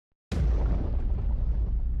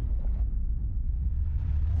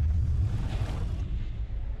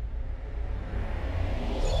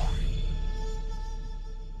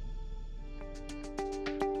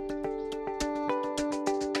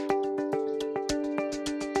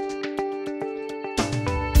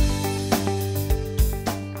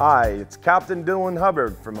Hi, it's Captain Dylan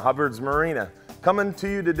Hubbard from Hubbard's Marina, coming to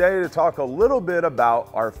you today to talk a little bit about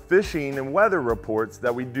our fishing and weather reports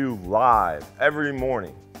that we do live every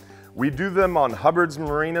morning. We do them on Hubbard's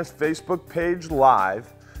Marina's Facebook page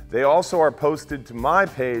live. They also are posted to my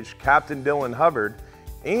page, Captain Dylan Hubbard,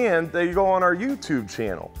 and they go on our YouTube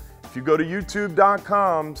channel. If you go to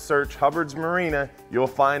youtube.com, search Hubbard's Marina, you'll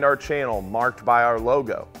find our channel marked by our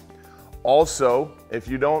logo. Also, if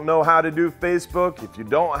you don't know how to do Facebook, if you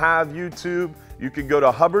don't have YouTube, you can go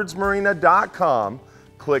to hubbardsmarina.com,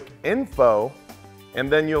 click Info,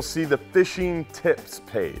 and then you'll see the Fishing Tips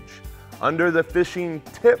page. Under the Fishing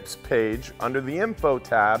Tips page, under the Info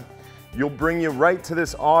tab, you'll bring you right to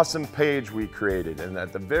this awesome page we created. And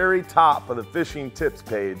at the very top of the Fishing Tips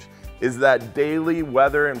page is that daily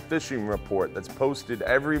weather and fishing report that's posted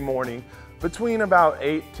every morning between about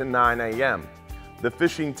 8 to 9 a.m. The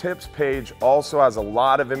Fishing Tips page also has a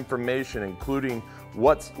lot of information, including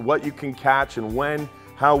what you can catch and when,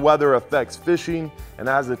 how weather affects fishing, and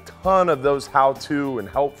has a ton of those how-to and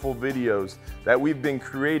helpful videos that we've been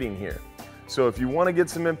creating here. So if you want to get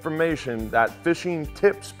some information, that Fishing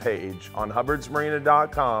Tips page on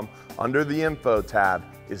hubbardsmarina.com under the Info tab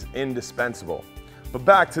is indispensable. But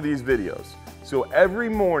back to these videos. So every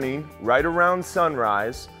morning, right around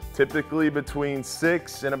sunrise, typically between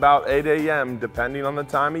 6 and about 8 a.m., depending on the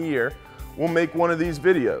time of year, we'll make one of these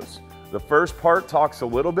videos. The first part talks a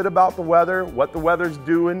little bit about the weather, what the weather's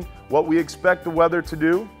doing, what we expect the weather to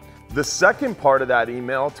do. The second part of that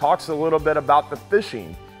email talks a little bit about the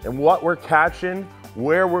fishing and what we're catching,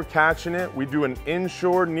 where we're catching it. We do an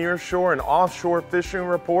inshore, nearshore, and offshore fishing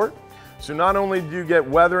report. So not only do you get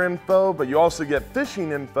weather info, but you also get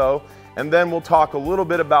fishing info. And then we'll talk a little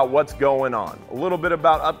bit about what's going on, a little bit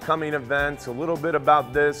about upcoming events, a little bit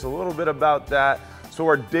about this, a little bit about that. So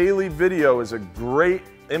our daily video is a great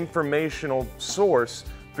informational source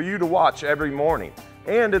for you to watch every morning.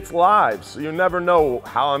 And it's live, so you never know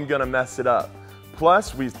how I'm gonna mess it up.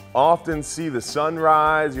 Plus, we often see the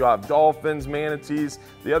sunrise. You have dolphins, manatees.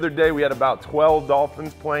 The other day we had about 12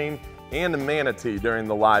 dolphins playing and a manatee during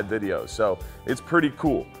the live video. So it's pretty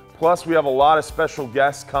cool. Plus, we have a lot of special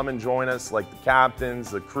guests come and join us, like the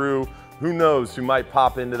captains, the crew, who knows who might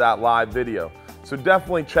pop into that live video. So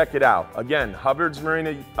definitely check it out. Again, Hubbard's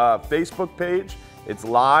Marina Facebook page, it's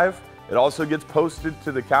live. It also gets posted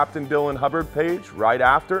to the Captain Dylan Hubbard page right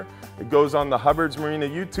after. It goes on the Hubbard's Marina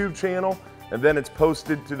YouTube channel, and then it's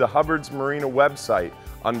posted to the Hubbard's Marina website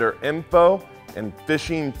under Info and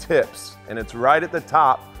Fishing Tips. And it's right at the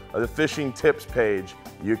top of the Fishing Tips page.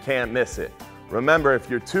 You can't miss it. Remember, if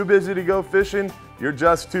you're too busy to go fishing, you're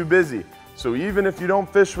just too busy. So even if you don't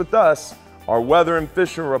fish with us, our weather and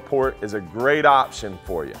fishing report is a great option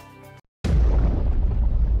for you.